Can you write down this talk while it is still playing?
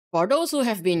For those who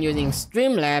have been using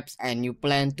Streamlabs and you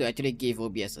plan to actually give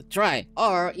OBS a try,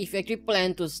 or if you actually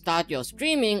plan to start your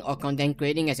streaming or content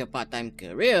creating as your part-time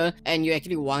career and you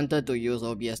actually wanted to use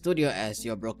OBS Studio as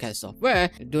your broadcast software,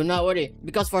 do not worry,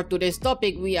 because for today's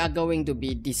topic we are going to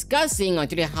be discussing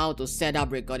actually how to set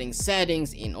up recording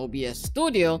settings in OBS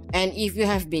Studio. And if you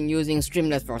have been using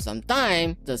Streamlabs for some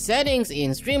time, the settings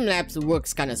in Streamlabs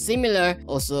works kind of similar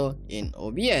also in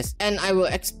OBS, and I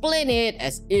will explain it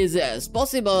as easy as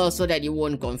possible so that it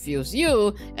won't confuse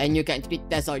you and you can actually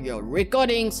test out your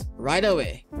recordings right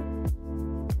away.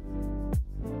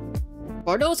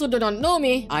 For those who do not know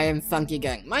me, I am Funky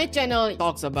Gang. My channel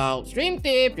talks about stream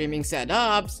tips, streaming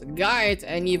setups, guides,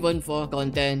 and even for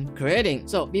content creating.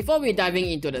 So before we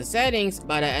diving into the settings,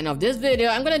 by the end of this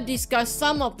video, I'm gonna discuss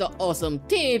some of the awesome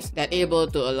tips that able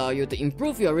to allow you to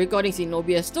improve your recordings in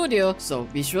OBS Studio. So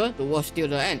be sure to watch till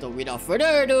the end. So without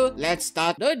further ado, let's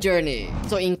start the journey.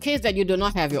 So in case that you do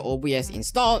not have your OBS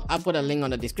installed, I'll put a link on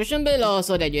the description below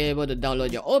so that you're able to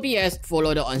download your OBS,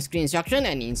 follow the on-screen instruction,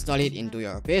 and install it into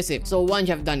your PC. So once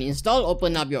you have done install,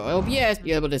 open up your OBS,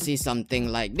 you're able to see something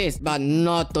like this, but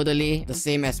not totally the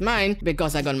same as mine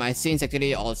because I got my scenes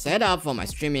actually all set up for my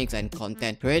streamings and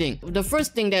content creating. The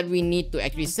first thing that we need to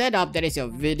actually set up, that is your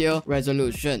video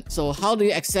resolution. So how do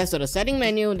you access to the setting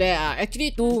menu? There are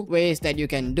actually two ways that you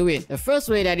can do it. The first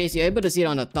way, that is you're able to see it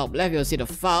on the top left, you'll see the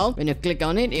file. When you click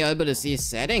on it, you're able to see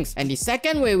settings. And the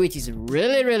second way, which is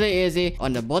really easy,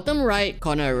 on the bottom right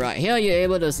corner right here, you're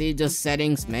able to see just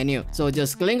settings menu. So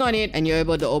just click on it and you're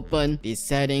able to open the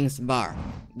settings bar.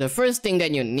 The first thing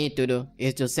that you need to do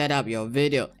is to set up your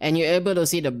video, and you're able to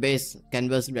see the base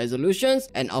canvas resolutions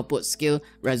and output scale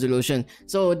resolution.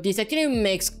 So this actually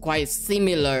makes quite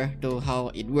similar to how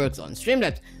it works on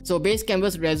Streamlabs. So base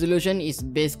canvas resolution is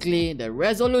basically the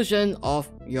resolution of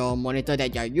your monitor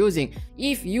that you're using.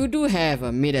 If you do have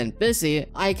a mid-end PC,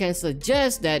 I can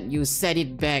suggest that you set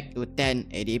it back to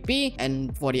 1080p,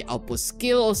 and for the output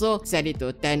scale also set it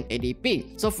to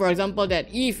 1080p. So for example, that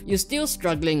if you're still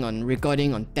struggling on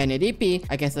recording on 1080p,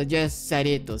 I can suggest set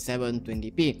it to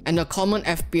 720p. And the common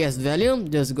FPS value,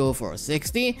 just go for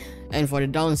 60. And for the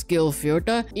downscale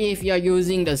filter, if you're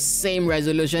using the same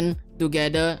resolution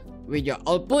together with your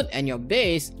output and your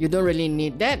base, you don't really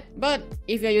need that. But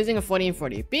if you're using a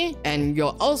 1440p and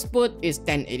your output is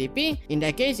 1080p, in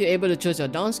that case, you're able to choose your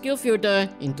downscale filter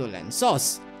into lens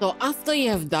source. So after you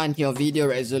have done your video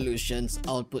resolutions,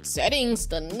 output settings,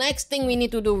 the next thing we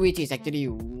need to do, which is actually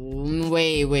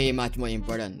way much more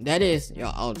important, that is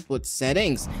your output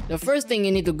settings. The first thing,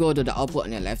 you need to go to the output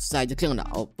on your left side, just click on the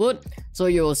output. So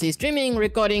you will see streaming,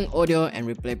 recording, audio, and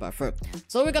replay buffer.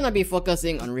 So we're gonna be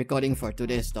focusing on recording for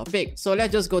today's topic. So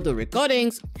let's just go to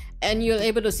recordings and you'll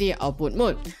able to see output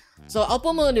mode. So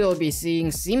output mode, you'll be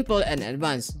seeing simple and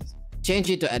advanced.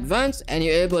 Change it to advanced and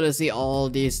you're able to see all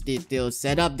these detailed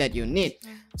setup that you need.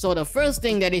 So the first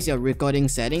thing, that is your recording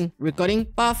setting, recording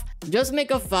path. Just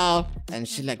make a file and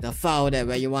select the file that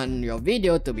where you want your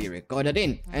video to be recorded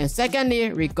in. And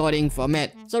secondly, recording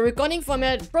format. So recording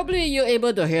format, probably you're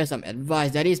able to hear some advice,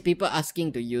 that is people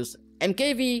asking to use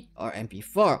MKV or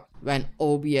MP4. When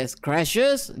OBS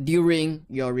crashes during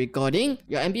your recording,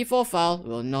 your MP4 file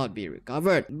will not be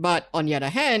recovered. But on the other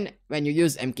hand, when you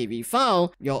use MKV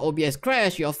file, your OBS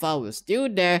crash, your file will still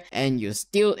there and you're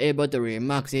still able to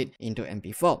remix it into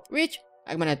MP4, which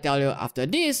I'm gonna tell you after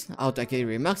this how to actually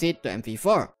remix it to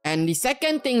MP4. And the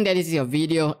second thing, that is your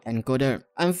video encoder.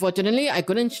 Unfortunately, I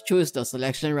couldn't choose the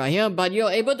selection right here, but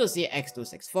you're able to see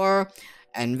X264,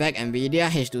 NVENC NVIDIA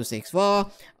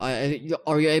H264,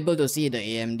 or you're able to see the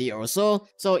AMD also.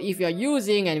 So if you're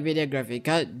using NVIDIA graphic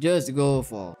card, just go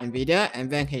for NVIDIA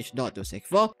NVENC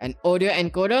H.264, and audio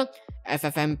encoder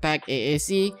FFmpeg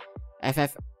AAC,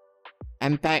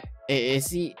 FFmpeg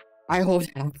AAC. I hope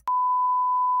that.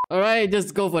 Alright,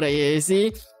 just go for the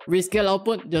AAC. Rescale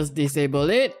output, just disable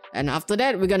it. And after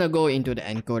that, we're gonna go into the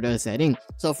encoder setting.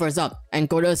 So first up,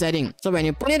 encoder setting. So when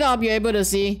you put it up, you're able to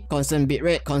see constant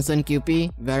bitrate, constant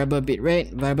QP, variable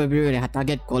bitrate,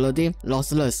 target quality,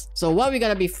 lossless. So what we're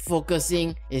gonna be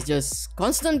focusing is just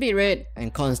constant bitrate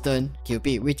and constant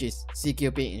QP, which is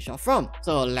CQP in short form.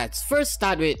 So let's first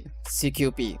start with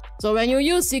CQP. So when you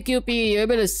use CQP, you're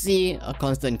able to see a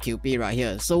constant QP right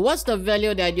here. So what's the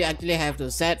value that you actually have to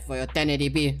set for your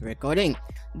 1080p recording?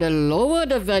 The lower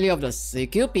the value of the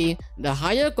CQP, the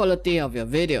higher quality of your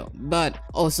video, but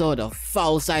also the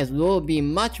file size will be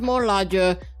much more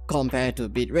larger compared to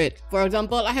bitrate. For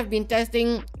example, I have been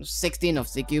testing 16 of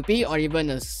CQP or even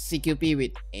a CQP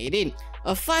with 18.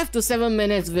 A 5 to 7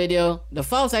 minutes video, the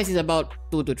file size is about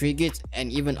 2 to 3 gigs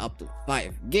and even up to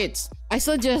 5 gigs. I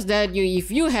suggest that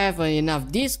if you have enough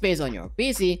disk space on your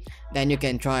PC, then you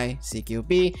can try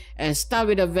CQP and start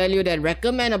with a value that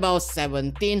recommend about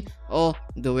 17 all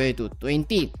the way to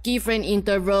 20. Keyframe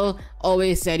interval,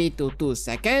 always set it to 2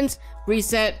 seconds.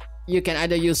 Preset, you can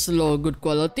either use slow good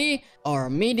quality or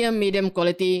medium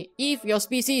quality. If your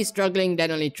PC is struggling, then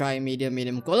only try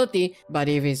medium quality. But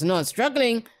if it's not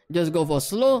struggling, just go for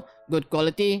slow good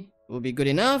quality will be good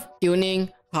enough. Tuning,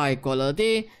 high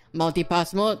quality.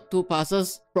 Multi-pass mode, 2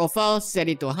 passes. Profile, set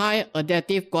it to high.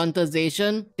 Adaptive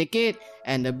quantization, ticket,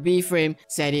 and the B frame,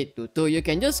 set it to 2. You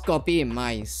can just copy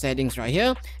my settings right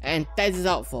here and test it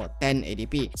out for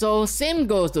 1080p. So same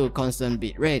goes to constant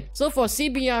bitrate. So for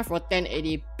CBR for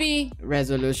 1080p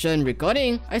resolution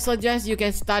recording, I suggest you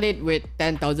can start it with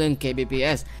 10,000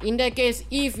 kbps. In that case,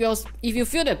 if you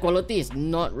feel the quality is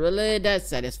not really that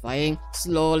satisfying,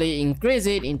 slowly increase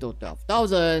it into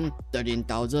 12,000,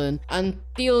 13,000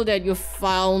 until that you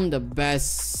found the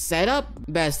best setup,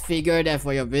 best figure that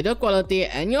for your video quality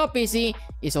and your PC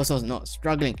is also not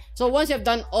struggling. So once you have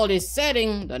done all this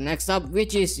setting, the next up,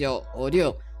 which is your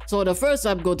audio. So the first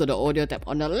up, go to the audio tab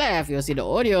on the left, you'll see the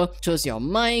audio, choose your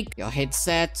mic, your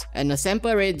headset, and the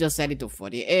sample rate, just set it to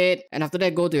 48. And after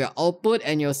that, go to your output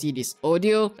and you'll see this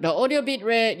audio. The audio bit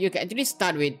rate, you can actually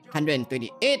start with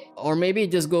 128 or maybe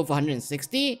just go for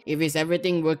 160. If it's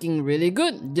everything working really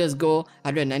good, just go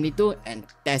 192 and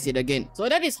test it again. So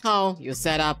that is how you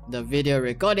set up the video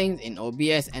recordings in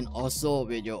OBS and also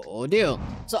with your audio.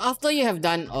 So after you have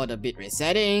done all the bitrate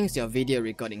settings, your video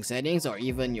recording settings, or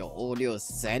even your audio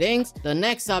settings, the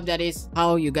next up, that is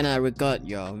how you're gonna record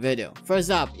your video. First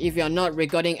up, if you're not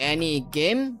recording any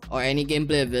game or any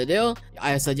gameplay video,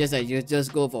 I suggest that you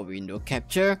just go for window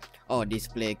capture or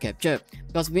display capture,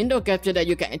 because window capture that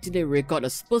you can actually record a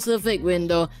specific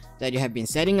window that you have been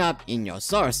setting up in your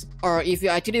source. Or if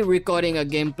you're actually recording a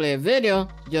gameplay video,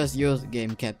 just use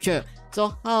game capture.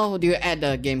 So how do you add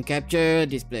the game capture,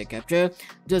 display capture?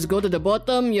 Just go to the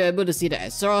bottom, you're able to see the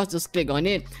source, just click on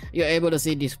it. You're able to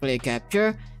see display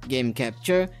capture, game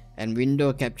capture, and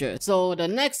window capture. So the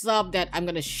next up that I'm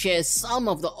gonna share some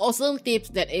of the awesome tips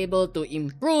that able to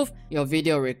improve your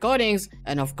video recordings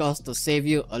and of course to save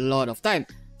you a lot of time.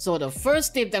 So the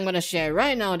first tip that I'm gonna share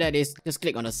right now, that is just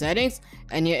click on the settings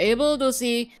and you're able to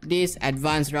see this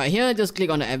advanced right here. Just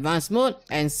click on the advanced mode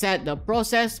and set the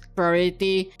process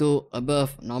priority to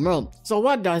above normal. So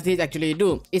what does this actually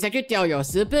do? It's actually tell your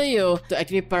CPU to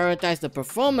actually prioritize the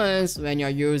performance when you're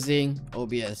using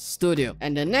OBS Studio.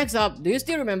 And the next up, do you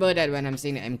still remember that when I'm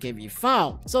saying the MKV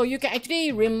file? So you can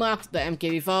actually remux the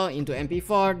MKV file into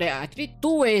MP4. There are actually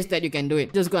 2 ways that you can do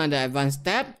it. Just go on the advanced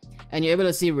tab and you're able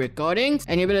to see recordings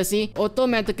and you're able to see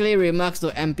automatically remux to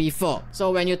MP4.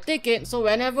 So when you take it, so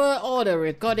whenever all the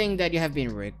recording that you have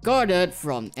been recorded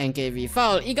from NKV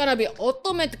file, it's gonna be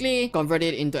automatically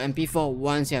converted into MP4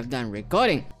 once you have done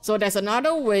recording. So there's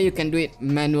another way you can do it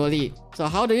manually. So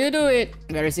how do you do it?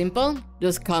 Very simple.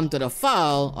 Just come to the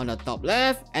file on the top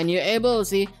left and you're able to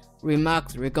see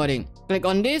remux recording. Click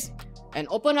on this and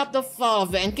open up the file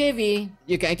of the NKV.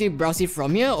 You can actually browse it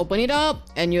from here, open it up,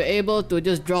 and you're able to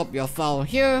just drop your file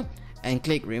here and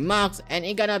click remux and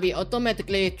it's gonna be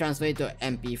automatically transferred to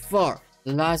MP4.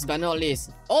 Last but not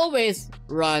least, always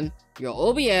run your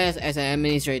OBS as an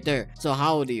administrator. So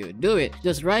how do you do it?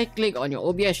 Just right click on your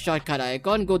OBS shortcut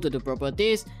icon, go to the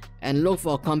properties and look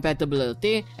for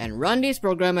compatibility and run this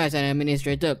program as an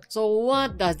administrator. So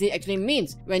what does this actually mean?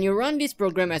 When you run this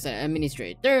program as an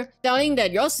administrator, telling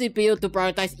that your CPU to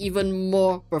prioritize even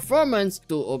more performance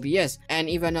to OBS. And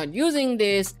if you're not using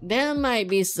this, there might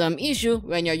be some issue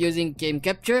when you're using game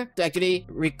capture to actually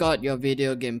record your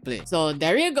video gameplay. So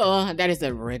there you go, that is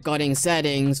the recording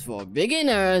settings for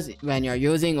beginners when you're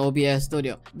using OBS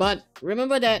Studio. But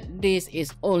remember that this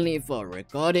is only for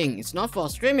recording, it's not for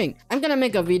streaming. I'm gonna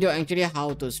make a video actually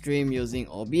how to stream using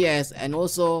OBS and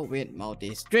also with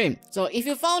multi-stream. So if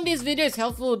you found this video is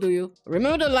helpful to you,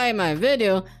 remember to like my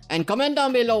video and comment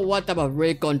down below what type of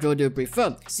rate control do you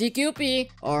prefer, CQP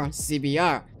or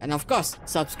CBR. And of course,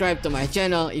 subscribe to my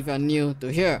channel if you're new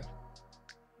to here.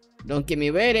 Don't keep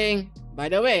me waiting. By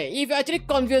the way, if you're actually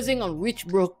confusing on which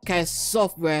broadcast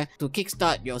software to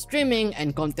kickstart your streaming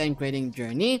and content creating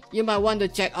journey, you might want to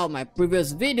check out my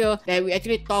previous video that we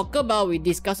actually we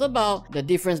discuss about the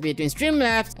difference between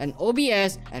Streamlabs and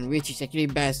OBS and which is actually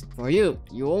best for you.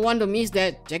 You won't want to miss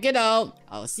that, check it out.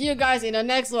 I'll see you guys in the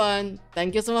next one.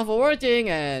 Thank you so much for watching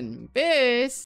and peace!